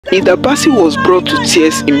Hilda Baci was brought to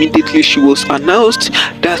tears immediately she was announced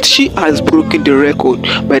that she has broken the record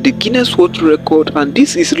by the Guinness World Record, and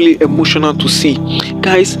this is really emotional to see.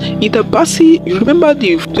 Guys, Hilda Baci, you remember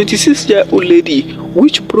the 26-year-old lady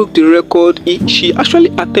which broke the record? She actually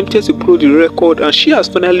attempted to break the record, and she has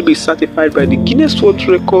finally been certified by the Guinness World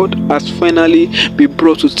Record, has finally been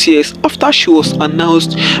brought to tears after she was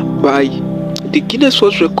announced by the Guinness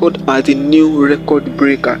World Record as the new record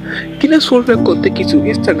breaker. Guinness World Record taking to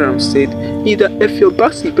Instagram said Hilda Effiong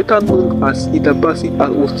Bassey, better known as Hilda Baci,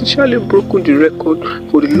 has officially broken the record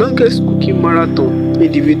for the longest cooking marathon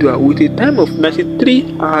individual with a time of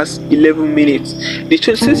 93 hours 11 minutes. The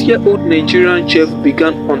 26-year-old Nigerian chef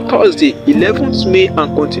began on Thursday 11th May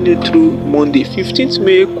and continued through Monday 15th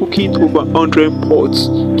May, cooking over 100 pots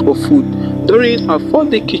of food during her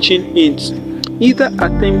 4-day kitchen hint. Hilda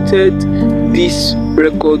attempted this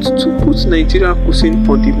record to put Nigerian cuisine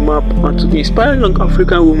on the map and to inspire young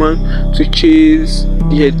African women to chase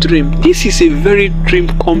their dream. This is a very dream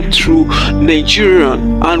come true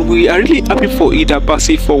Nigerian, and we are really happy for Hilda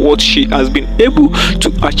Baci for what she has been able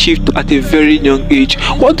to achieve at a very young age.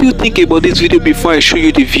 What do you think about this video? Before I show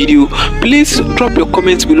you the video, please drop your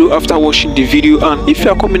comments below after watching the video, and if you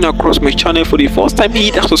are coming across my channel for the first time,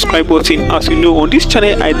 hit that subscribe button. As you know, on this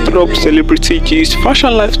channel I drop celebrity gist,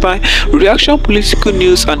 fashion, lifestyle, reaction, political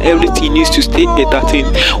news, and everything you need to stay entertained.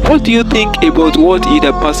 What do you think about what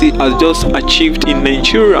Hilda Baci has just achieved in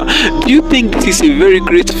Nigeria? Do you think this is a very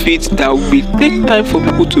great feat that will take time for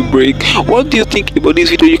people to break? What do you think about this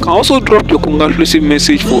video? You can also drop your congratulatory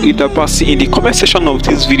message for Hilda Baci in the comment section of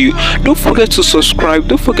this video. Don't forget to subscribe,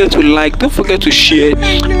 don't forget to like, don't forget to share,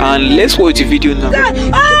 and let's watch the video now.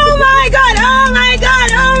 Oh my god, oh my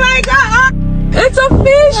god, oh my god, it's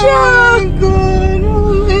official. Oh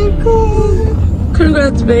my god.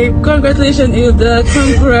 Congrats, babe. Congratulations, Hilda.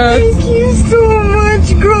 Congrats. Thank you so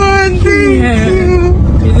much, God. Thank you.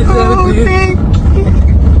 You deserve it.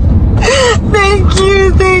 Thank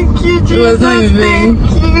you, Jesus. It was not in vain.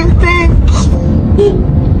 Thank you.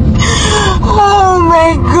 Oh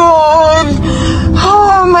my God.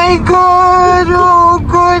 Oh my God. Oh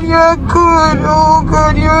God, you're good. Oh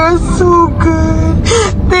God, you're so good.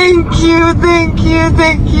 Thank you,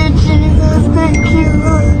 Jesus. Thank you,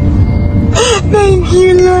 Lord. Thank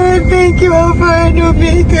you, Lord. Thank you, Alpha and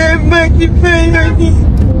Omega. I magnify your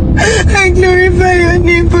name. I glorify your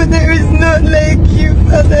name, for there is none like you,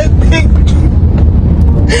 Father. Thank you.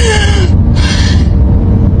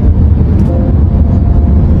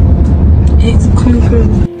 It's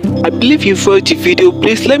confirmed. I believe you enjoyed the video.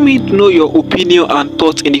 Please let me know your opinion and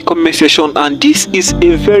thoughts in the comment section, and this is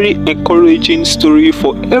a very encouraging story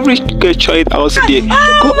for every child out there.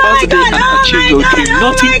 Go out there and achieve your dream.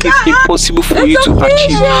 Nothing is impossible for you to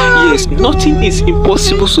achieve. Yes, nothing is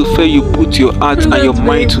impossible so far you put your heart and your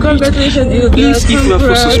mind to it. Please, if you have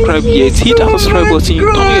not subscribed yet, hit that subscribe button,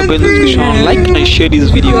 turn on your bell notification, like and share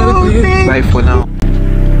this video. Bye for now.